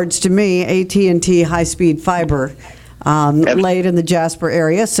magic words to me, AT&T high-speed fiber. laid in the Jasper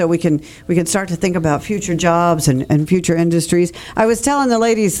area, so we can start to think about future jobs and future industries. I was telling the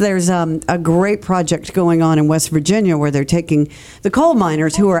ladies there's a great project going on in West Virginia where they're taking the coal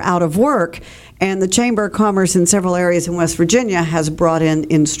miners who are out of work, and the Chamber of Commerce in several areas in West Virginia has brought in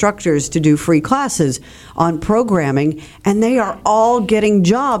instructors to do free classes on programming, and they are all getting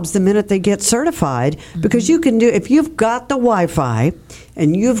jobs the minute they get certified, because you can do, if you've got the Wi-Fi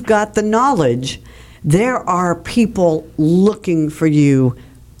and you've got the knowledge, there are people looking for you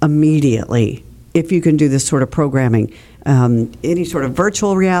immediately if you can do this sort of programming. Any sort of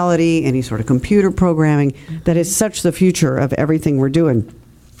virtual reality, any sort of computer programming, that is such the future of everything we're doing.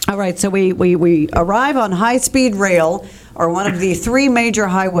 All right, so we arrive on high-speed rail, or one of the three major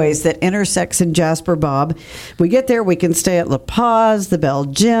highways that intersects in Jasper, Bob. We get there, we can stay at La Paz, the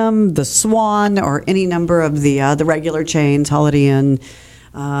Belgium, the Swan, or any number of the regular chains, Holiday Inn,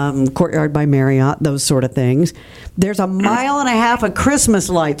 Courtyard by Marriott, those sort of things. There's a mile and a half of Christmas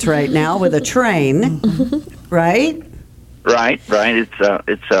lights right now with a train, right? Right. It's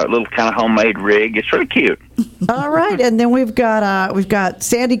a little kind of homemade rig. It's really cute. All right, and then we've got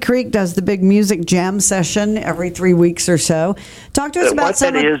Sandy Creek does the big music jam session every 3 weeks or so. Talk to us about what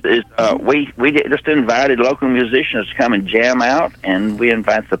that is we just invited local musicians to come and jam out, and we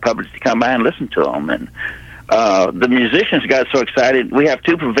invite the public to come by and listen to them. And the musicians got so excited. We have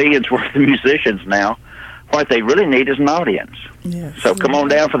 2 pavilions worth of musicians now. What they really need is an audience. Yes. So come on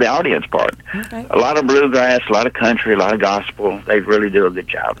down for the audience part. Okay. A lot of bluegrass, a lot of country, a lot of gospel. They really do a good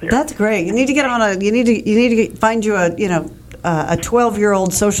job there. That's great. You need to get on you need to find you a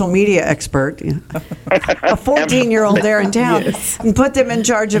 12-year-old social media expert, a 14-year-old there in town, yes, and put them in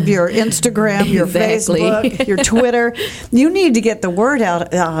charge of your Instagram, your Facebook, your Twitter. You need to get the word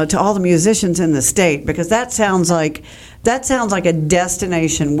out to all the musicians in the state, because that sounds like a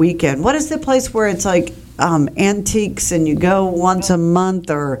destination weekend. What is the place where it's like antiques and you go once a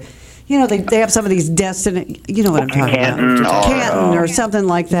month, or they have some of these you know what I'm talking about, Canton or something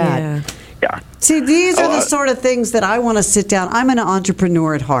like that. Yeah. See, these are the sort of things that I want to sit down. I'm an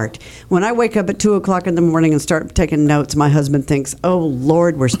entrepreneur at heart. When I wake up at 2 o'clock in the morning and start taking notes, my husband thinks, "Oh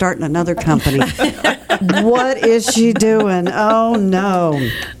Lord, we're starting another company." What is she doing? Oh no.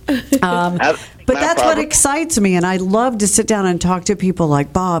 But that's what excites me, and I love to sit down and talk to people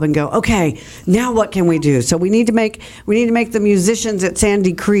like Bob and go, okay, now what can we do? So we need to make the musicians at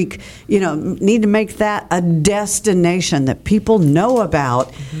Sandy Creek, need to make that a destination that people know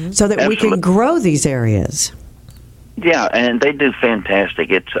about, so that we can grow these areas. Yeah, and they do fantastic.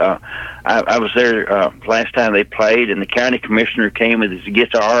 It's I was there last time they played, and the county commissioner came with his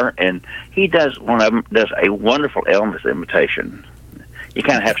guitar, and he does a wonderful Elvis imitation. You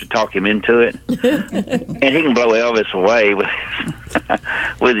kind of have to talk him into it, and he can blow Elvis away with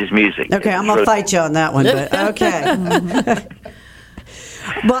his music. Okay, I'm gonna fight you on that one, but okay.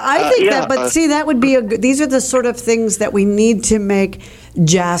 But I think that would be these are the sort of things that we need to make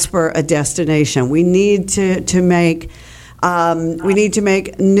Jasper a destination. We need to make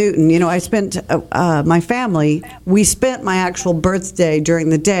Newton. I spent my family. We spent my actual birthday during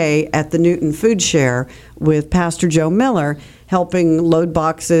the day at the Newton Food Share with Pastor Joe Miller, helping load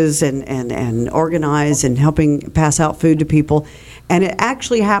boxes and organize and helping pass out food to people. And it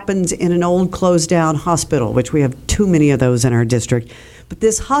actually happens in an old closed down hospital, which we have too many of those in our district. But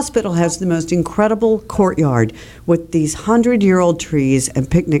this hospital has the most incredible courtyard with these 100-year-old trees and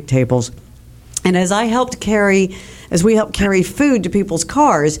picnic tables. And as we helped carry food to people's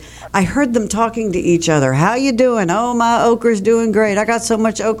cars, I heard them talking to each other. How you doing? Oh, my okra's doing great. I got so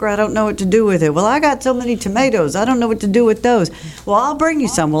much okra, I don't know what to do with it. Well, I got so many tomatoes, I don't know what to do with those. Well, I'll bring you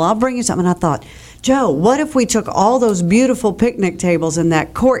some. And I thought, Joe, what if we took all those beautiful picnic tables in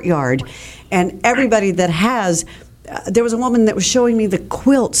that courtyard, and everybody that has... there was a woman that was showing me the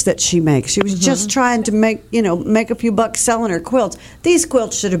quilts that she makes. She was just trying to make a few bucks selling her quilts. These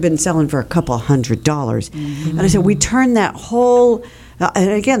quilts should have been selling for $200. And I said, we turn that whole,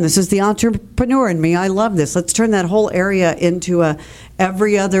 and again, this is the entrepreneur in me. I love this. Let's turn that whole area into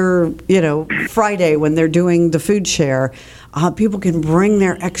every other, Friday when they're doing the food share. People can bring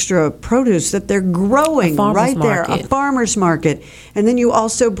their extra produce that they're growing right there, a farmer's market. And then you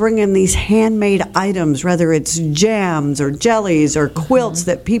also bring in these handmade items, whether it's jams or jellies or quilts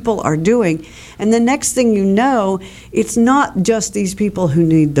that people are doing. And the next thing you know, it's not just these people who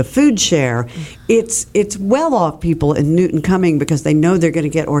need the food share. It's well-off people in Newton coming because they know they're going to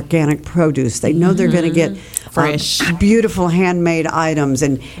get organic produce. They know they're going to get fresh, beautiful handmade items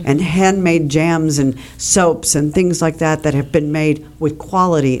and handmade jams and soaps and things like that have have been made with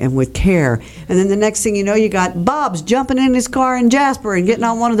quality and with care. And then the next thing you know, you got Bob's jumping in his car in Jasper and getting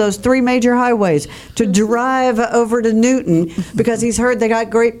on one of those 3 major highways to drive over to Newton because he's heard they got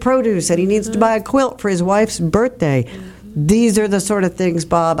great produce and he needs to buy a quilt for his wife's birthday. These are the sort of things,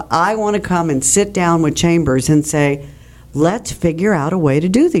 Bob, I want to come and sit down with Chambers and say, let's figure out a way to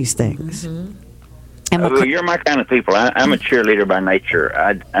do these things. You're my kind of people. I'm a cheerleader by nature.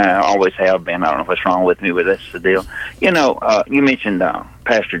 I always have been. I don't know what's wrong with me, but that's the deal. You know, you mentioned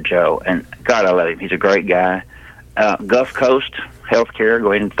Pastor Joe, and God, I love him. He's a great guy. Gulf Coast Healthcare,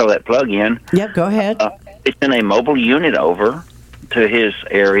 go ahead and throw that plug in. Yep, go ahead. It's in a mobile unit over to his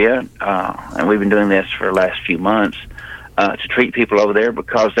area, and we've been doing this for the last few months to treat people over there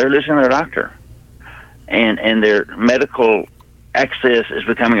because they're losing their doctor. And their medical access is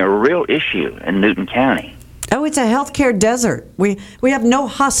becoming a real issue in Newton County. Oh, it's a healthcare desert. We have no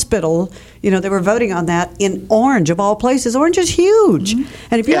hospital. You know, they were voting on that in Orange, of all places. Orange is huge.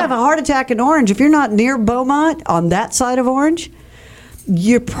 And if you have a heart attack in Orange, if you're not near Beaumont on that side of Orange,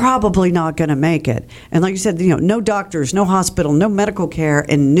 you're probably not going to make it. And like you said, you know, no doctors, no hospital, no medical care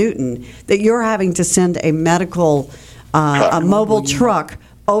in Newton, that you're having to send a medical, a mobile truck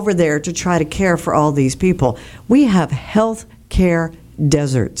over there to try to care for all these people. We have health care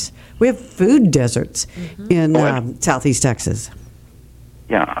deserts. We have food deserts in Southeast Texas.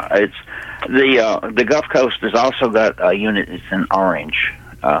 Yeah, it's the Gulf Coast has also got a unit that's in Orange,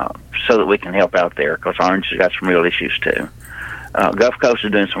 so that we can help out there because Orange has got some real issues too. Gulf Coast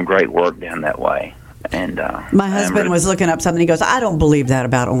is doing some great work down that way. And my husband was looking up something. He goes, I don't believe that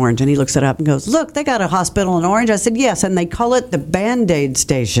about Orange. And he looks it up and goes, look, they got a hospital in Orange. I said, yes, and they call it the Band-Aid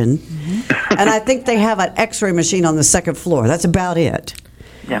station. And I think they have an x-ray machine on the second floor. That's about it.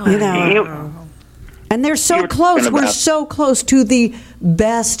 Yeah. You know, and they're so close. We're so close to the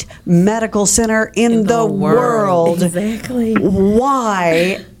best medical center in the world. Exactly.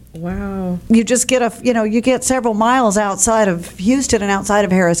 Why? Wow. You just get you get several miles outside of Houston and outside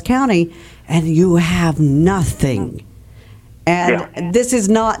of Harris County, and you have nothing. And this is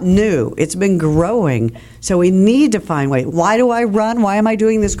not new. It's been growing. So we need to find a way. Why do I run? Why am I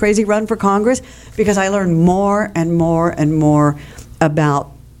doing this crazy run for Congress? Because I learn more and more and more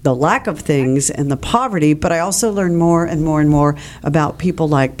about the lack of things and the poverty, but I also learn more and more and more about people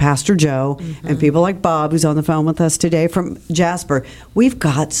like Pastor Joe and people like Bob, who's on the phone with us today from Jasper. We've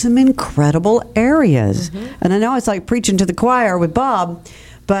got some incredible areas. And I know it's like preaching to the choir with Bob,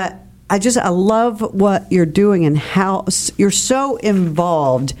 but I love what you're doing and how you're so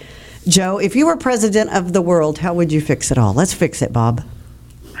involved. Joe, if you were president of the world, how would you fix it all? Let's fix it, Bob.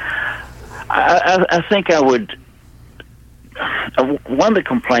 I think I would. One of the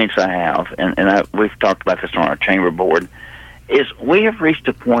complaints I have, and we've talked about this on our chamber board, is we have reached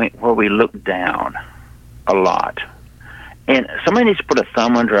a point where we look down a lot. And somebody needs to put a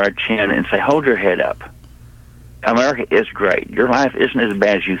thumb under our chin and say, hold your head up. America is great. Your life isn't as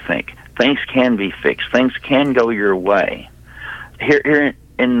bad as you think. Things can be fixed. Things can go your way. Here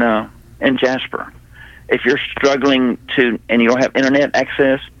in Jasper, if you're struggling and you don't have internet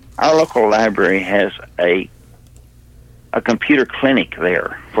access, our local library has a computer clinic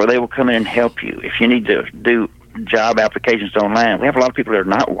there where they will come in and help you. If you need to do job applications online, we have a lot of people that are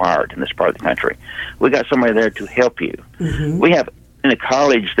not wired in this part of the country. We got somebody there to help you. We have in a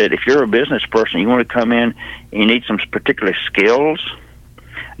college that if you're a business person, you want to come in and you need some particular skills,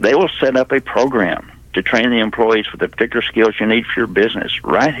 they will set up a program to train the employees with the particular skills you need for your business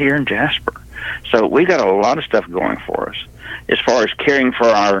right here in Jasper. So we got a lot of stuff going for us. As far as caring for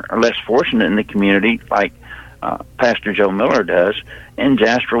our less fortunate in the community, like Pastor Joe Miller does. In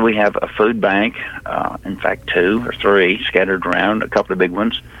Jasper, we have a food bank, in fact 2 or 3 scattered around, a couple of big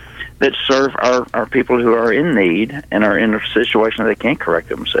ones, that serve our people who are in need and are in a situation that they can't correct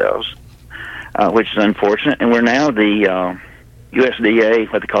themselves, which is unfortunate. And we're now the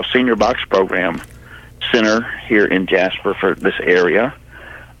USDA, what they call Senior Box Program Center here in Jasper for this area,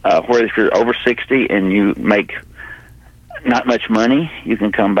 where if you're over 60 and you make not much money, you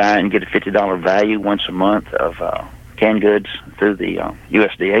can come by and get a $50 value once a month of canned goods through the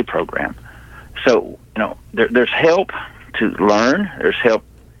USDA program. So, there's help to learn. There's help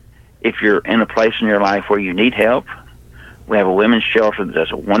if you're in a place in your life where you need help. We have a women's shelter that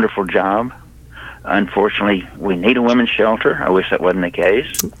does a wonderful job. Unfortunately, we need a women's shelter. I wish that wasn't the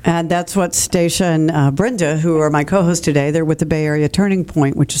case. And that's what Stacia and Brenda, who are my co-hosts today, they're with the Bay Area Turning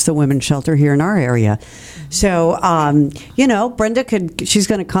Point, which is the women's shelter here in our area. So, Brenda she's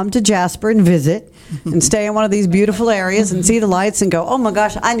going to come to Jasper and visit and stay in one of these beautiful areas and see the lights and go, oh my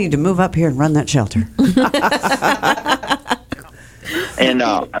gosh, I need to move up here and run that shelter. And,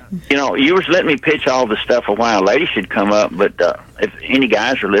 you was letting me pitch all the stuff a while. Ladies should come up, but if any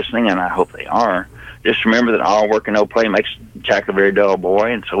guys are listening, and I hope they are, just remember that all work and no play makes Jack a very dull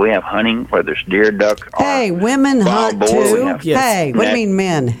boy. And so we have hunting, whether it's deer, duck, or hey, women hunt too. Hey, what do you mean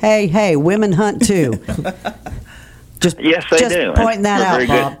men? Hey, women hunt too. Yes, they do. Pointing that out,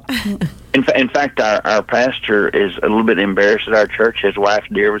 Bob. In fact, our pastor is a little bit embarrassed at our church. His wife's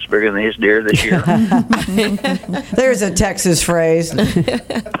deer was bigger than his deer this year. There's a Texas phrase.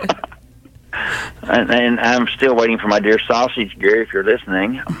 And I'm still waiting for my deer sausage, Gary, if you're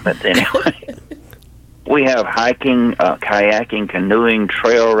listening. But anyway, we have hiking, kayaking, canoeing,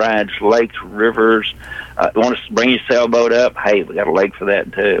 trail rides, lakes, rivers. Want to bring your sailboat up? Hey, we got a lake for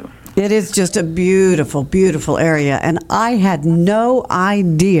that, too. It is just a beautiful, beautiful area. And I had no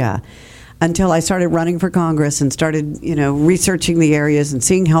idea until I started running for Congress and started, researching the areas and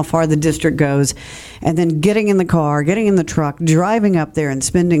seeing how far the district goes, and then getting in the car, getting in the truck, driving up there and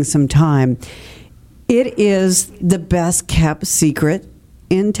spending some time. It is the best kept secret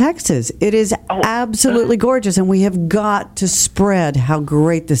in Texas. It is absolutely gorgeous, and we have got to spread how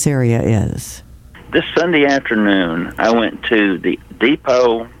great this area is. This Sunday afternoon, I went to the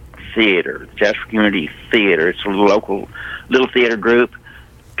Depot Theater, Jasper Community Theater. It's a local little theater group.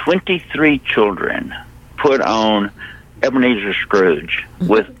 23 children put on Ebenezer Scrooge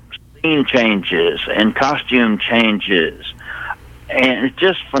with scene changes and costume changes. And it's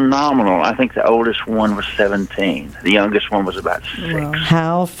just phenomenal. I think the oldest one was 17. The youngest one was about 6. Wow.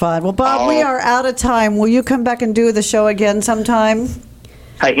 How fun. Well, Bob, we are out of time. Will you come back and do the show again sometime?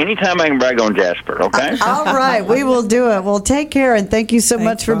 Hey, anytime I can brag on Jasper, okay? All right, we will do it. Well, take care, and thank you so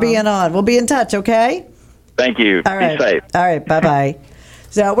much for being on. We'll be in touch, okay? Thank you. All right. Be safe. All right, bye-bye.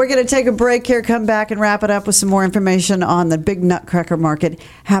 So we're going to take a break here, come back and wrap it up with some more information on the big nutcracker market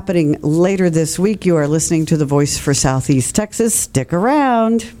happening later this week. You are listening to The Voice for Southeast Texas. Stick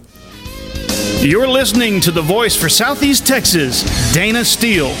around. You're listening to The Voice for Southeast Texas, Dayna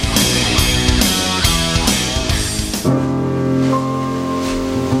Steele.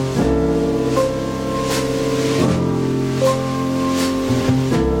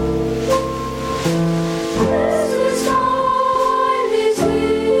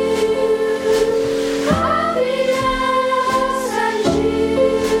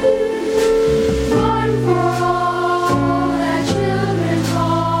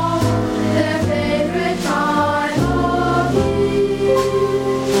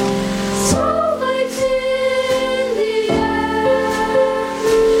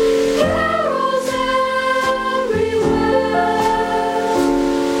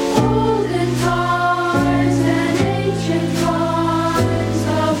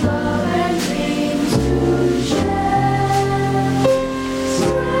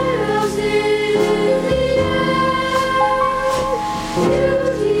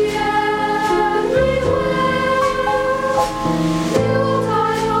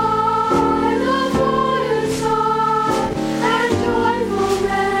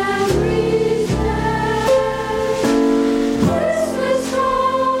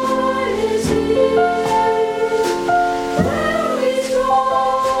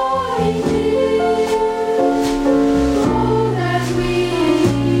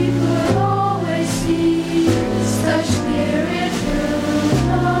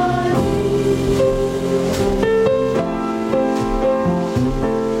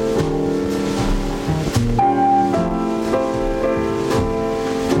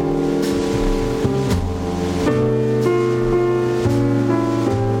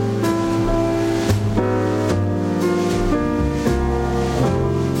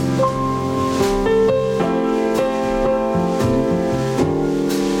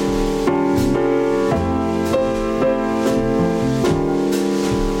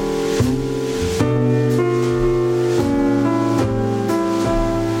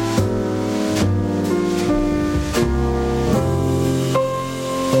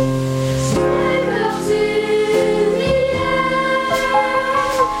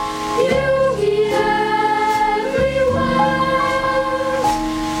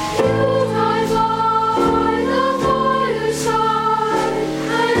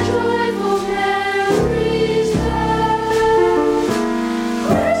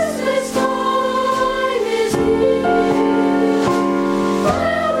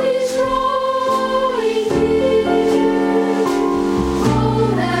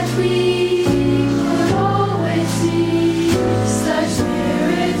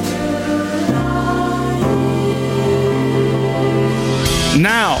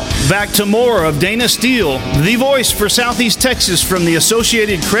 Now, back to more of Dayna Steele, the voice for Southeast Texas from the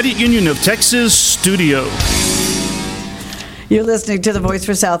Associated Credit Union of Texas studio. You're listening to The Voice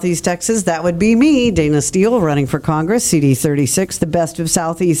for Southeast Texas. That would be me, Dayna Steele, running for Congress, CD 36, the best of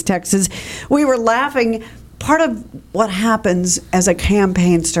Southeast Texas. We were laughing. Part of what happens as a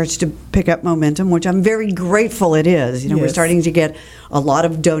campaign starts to pick up momentum, which I'm very grateful it is. We're starting to get a lot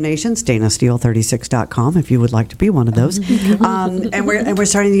of donations. DaynaSteele36.com if you would like to be one of those. And we're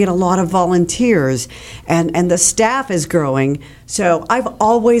starting to get a lot of volunteers, and the staff is growing. So I've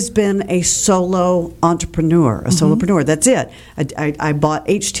always been a solo entrepreneur, a solopreneur. That's it. I bought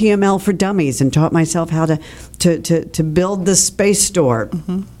HTML for Dummies and taught myself how to build the space store.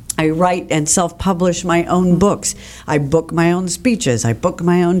 I write and self-publish my own books. I book my own speeches. I book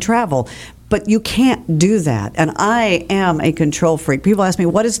my own travel. But you can't do that. And I am a control freak. People ask me,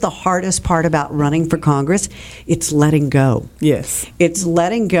 what is the hardest part about running for Congress? It's letting go. Yes. It's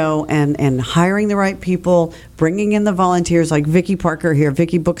letting go and hiring the right people, bringing in the volunteers like Vicki Parker here.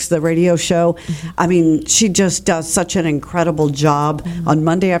 Vicki books the radio show. I mean, she just does such an incredible job. On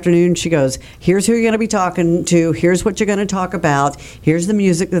Monday afternoon, she goes, here's who you're going to be talking to. Here's what you're going to talk about. Here's the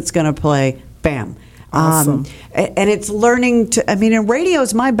music that's going to play. Bam. Awesome. And it's learning to, and radio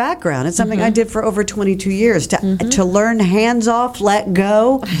is my background. It's something I did for over 22 years to learn hands off, let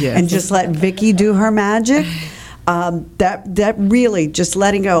go, and just let Vicki do her magic. That really just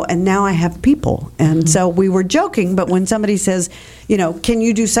letting go. And now I have people. And so we were joking, but when somebody says, can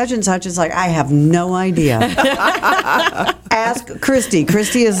you do such and such? It's like, I have no idea. Ask Christy.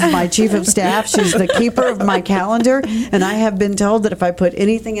 Christy is my chief of staff. She's the keeper of my calendar. And I have been told that if I put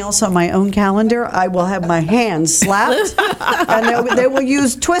anything else on my own calendar, I will have my hands slapped. And they will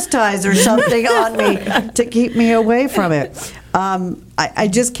use twist ties or something on me to keep me away from it. I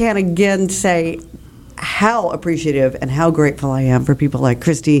just can't again say how appreciative and how grateful I am for people like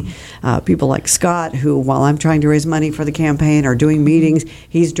Christy, people like Scott, who, while I'm trying to raise money for the campaign or doing meetings,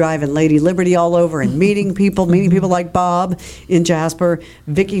 he's driving Lady Liberty all over and meeting people like Bob in Jasper,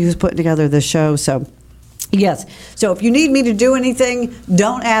 Vicki, who's putting together the show. So, yes. So if you need me to do anything,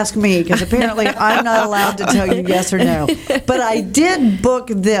 don't ask me, because apparently I'm not allowed to tell you yes or no. But I did book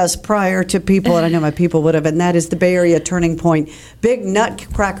this prior to people, and I know my people would have, and that is the Bay Area Turning Point Big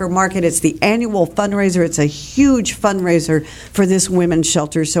Nutcracker Market. It's the annual fundraiser. It's a huge fundraiser for this women's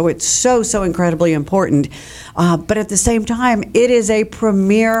shelter, so it's so incredibly important. But at the same time, it is a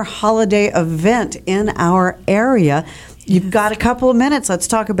premier holiday event in our area. You've got a couple of minutes. Let's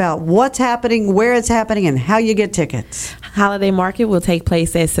talk about what's happening, where it's happening, and how you get tickets. Holiday Market will take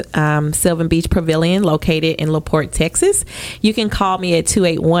place at Sylvan Beach Pavilion, located in LaPorte, Texas. You can call me at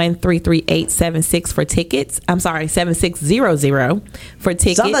 281-338-76 for tickets. I'm sorry, 7600 for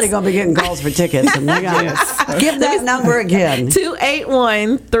tickets. Somebody's going to be getting calls for tickets. And they got give that number again.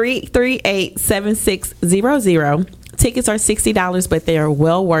 281-338-7600. Tickets are $60, but they are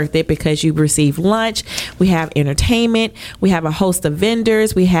well worth it because you receive lunch. We have entertainment. We have a host of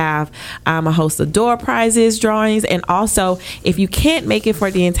vendors. We have a host of door prizes, drawings, and also if you can't make it for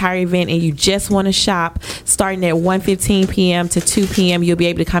the entire event and you just want to shop, starting at 1:15 p.m. to 2 p.m., you'll be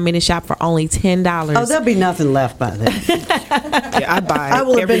able to come in and shop for only $10. Oh, there'll be nothing left by then. I buy it. I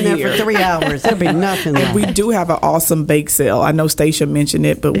will have been there year. for 3 hours. There'll be nothing left. And we do have an awesome bake sale. I know Stacia mentioned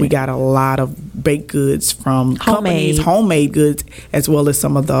it, but we got a lot of baked goods from companies, homemade goods, as well as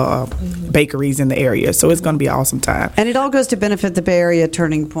some of the bakeries in the area. So it's going to be an awesome time. And it all goes to benefit the Bay Area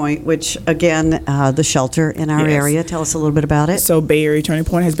Turning Point, which, again, the shelter in our area. Tell us a little bit about it. So Bay Area Turning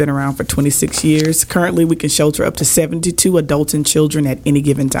Point has been around for 26 years. Currently, we can shelter up to 72 adults and children at any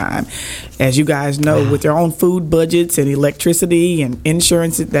given time. As you guys know, with their own food budgets and electricity and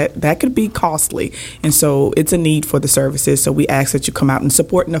insurance, that could be costly. And so it's a need for the services. So we ask that you come out and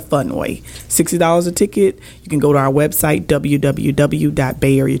support in a fun way. $60 a ticket. You can go to our website,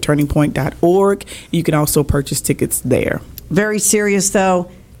 www.bayareaturningpoint.org. You can also purchase tickets there. Very serious, though.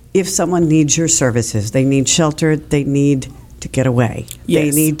 If someone needs your services, they need shelter, they need to get away. Yes.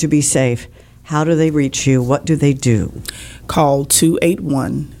 They need to be safe. How do they reach you? What do they do? Call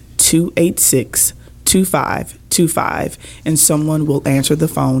 281-286-2525, and someone will answer the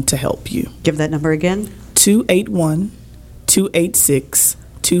phone to help you. Give that number again.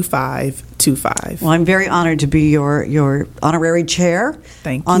 281-286-2525. Well, I'm very honored to be your honorary chair.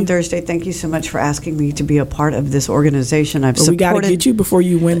 Thank you. On Thursday. Thank you so much for asking me to be a part of this organization. I've supported. We got to get you before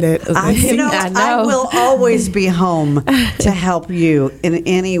you win that. I will always be home to help you in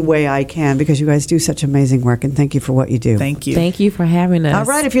any way I can, because you guys do such amazing work, and thank you for what you do. Thank you. Thank you for having us. All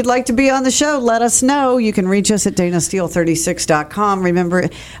right. If you'd like to be on the show, let us know. You can reach us at DaynaSteele36.com. Remember,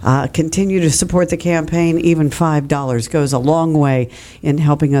 continue to support the campaign. Even $5 goes a long way in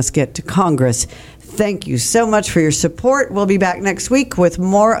helping us get to Congress. Thank you so much for your support. We'll be back next week with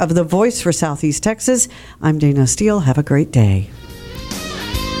more of The Voice for Southeast Texas. I'm Dayna Steele. Have a great day.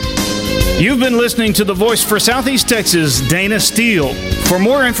 You've been listening to The Voice for Southeast Texas, Dayna Steele. For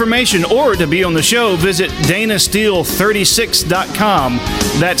more information or to be on the show, visit DaynaSteele36.com.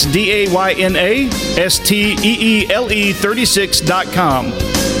 That's DaynaSteele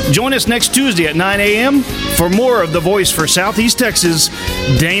 36.com. Join us next Tuesday at 9 a.m. for more of The Voice for Southeast Texas,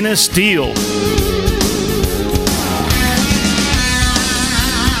 Dayna Steele.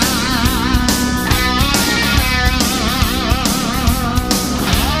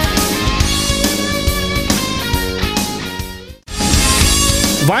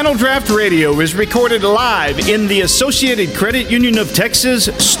 Vinyl Draught Radio is recorded live in the Associated Credit Union of Texas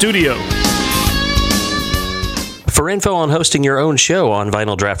studio. For info on hosting your own show on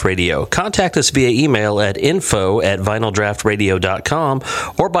Vinyl Draught Radio, contact us via email at info@vinyldraftradio.com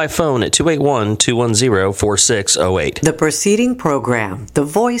or by phone at 281-210-4608. The preceding program, The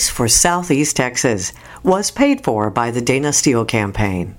Voice for Southeast Texas, was paid for by the Dayna Steele Campaign.